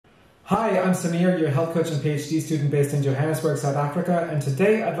Hi, I'm Samir, your health coach and PhD student based in Johannesburg, South Africa, and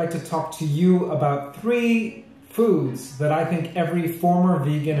today I'd like to talk to you about 3 foods that I think every former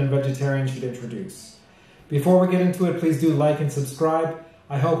vegan and vegetarian should introduce. Before we get into it, please do like and subscribe.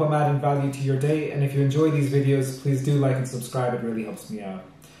 I hope I'm adding value to your day, and if you enjoy these videos, please do like and subscribe. It really helps me out.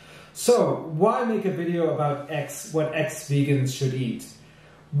 So, why make a video about what ex-vegans should eat?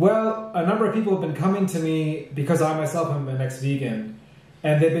 Well, a number of people have been coming to me because I myself am an ex-vegan,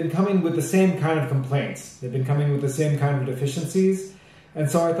 and they've been coming with the same kind of complaints. They've been coming with the same kind of deficiencies. And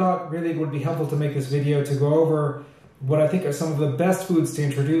so I thought really it would be helpful to make this video to go over what I think are some of the best foods to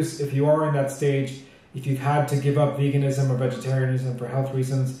introduce if you are in that stage, if you've had to give up veganism or vegetarianism for health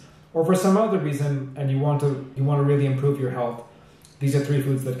reasons, or for some other reason and you want to really improve your health. These are 3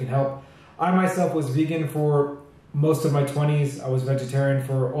 foods that can help. I myself was vegan for most of my 20s. I was vegetarian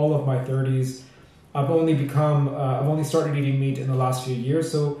for all of my 30s. I've only started eating meat in the last few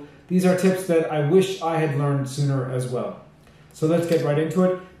years, so these are tips that I wish I had learned sooner as well. So let's get right into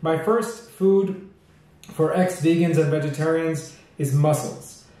it. My first food for ex-vegans and vegetarians is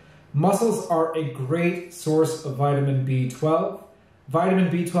mussels. Mussels are a great source of vitamin B12. Vitamin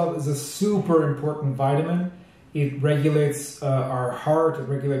B12 is a super important vitamin. It regulates our heart, it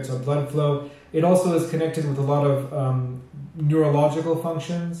regulates our blood flow. It also is connected with a lot of neurological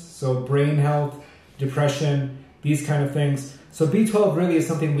functions, so brain health, depression, these kind of things. So B12 really is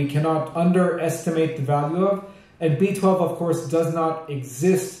something we cannot underestimate the value of. And B12, of course, does not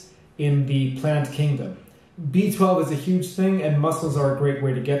exist in the plant kingdom. B12 is a huge thing, and mussels are a great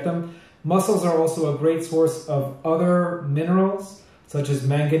way to get them. Mussels are also a great source of other minerals, such as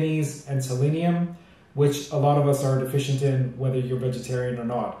manganese and selenium, which a lot of us are deficient in, whether you're vegetarian or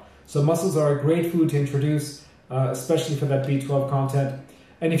not. So mussels are a great food to introduce, especially for that B12 content.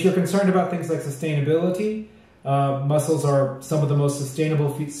 And if you're concerned about things like sustainability, mussels are some of the most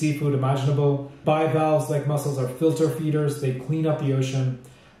sustainable seafood imaginable. Bivalves like mussels are filter feeders. They clean up the ocean.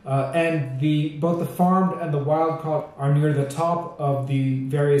 And both the farmed and the wild caught are near the top of the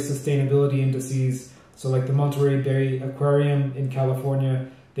various sustainability indices. So like the Monterey Bay Aquarium in California,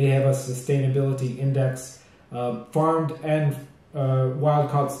 they have a sustainability index. Farmed and wild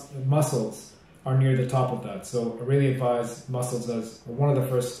caught mussels are near the top of that. So I really advise mussels as one of the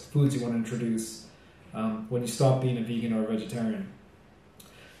first foods you want to introduce when you stop being a vegan or a vegetarian.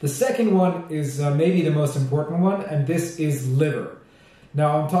 The second one is maybe the most important one, and this is liver.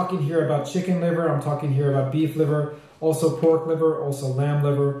 Now I'm talking here about chicken liver, I'm talking here about beef liver, also pork liver, also lamb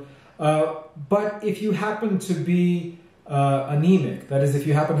liver. But if you happen to be anemic, that is if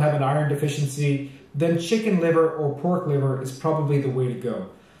you happen to have an iron deficiency, then chicken liver or pork liver is probably the way to go.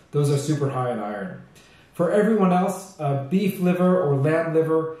 Those are super high in iron. For everyone else, beef liver or lamb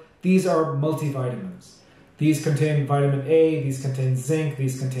liver, these are multivitamins. These contain vitamin A, these contain zinc,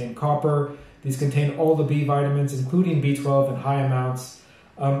 these contain copper, these contain all the B vitamins, including B12 in high amounts.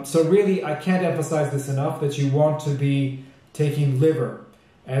 So really, I can't emphasize this enough that you want to be taking liver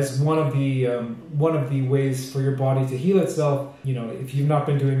as one of the ways for your body to heal itself, if you've not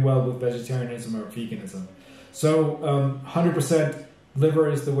been doing well with vegetarianism or veganism. So 100% liver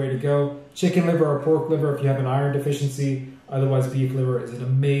is the way to go. Chicken liver or pork liver if you have an iron deficiency. Otherwise, beef liver is an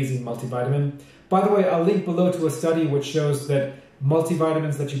amazing multivitamin. By the way, I'll link below to a study which shows that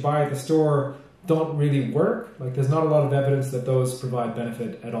multivitamins that you buy at the store don't really work. Like, there's not a lot of evidence that those provide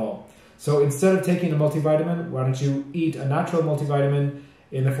benefit at all. So instead of taking a multivitamin, why don't you eat a natural multivitamin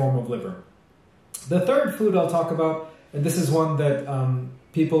in the form of liver? The third food I'll talk about, and this is one that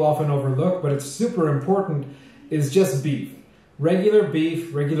people often overlook, but it's super important, is just beef. Regular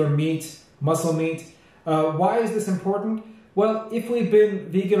beef, regular meat, muscle meat. Why is this important? Well, if we've been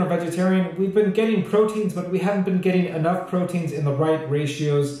vegan or vegetarian, we've been getting proteins, but we haven't been getting enough proteins in the right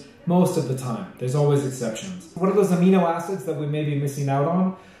ratios most of the time. There's always exceptions. What are those amino acids that we may be missing out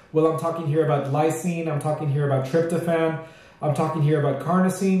on? Well, I'm talking here about lysine, I'm talking here about tryptophan, I'm talking here about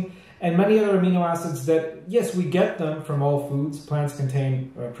carnosine, and many other amino acids that, yes, we get them from all foods. Plants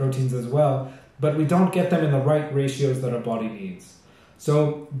contain proteins as well, but we don't get them in the right ratios that our body needs.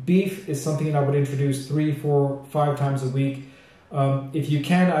 So beef is something that I would introduce 3, 4, 5 times a week. If you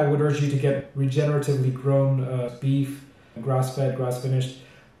can, I would urge you to get regeneratively grown beef, grass-fed, grass-finished.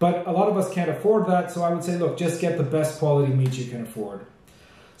 But a lot of us can't afford that, so I would say, look, just get the best quality meat you can afford.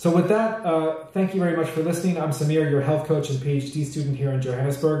 So with that, thank you very much for listening. I'm Samir, your health coach and PhD student here in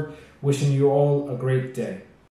Johannesburg, wishing you all a great day.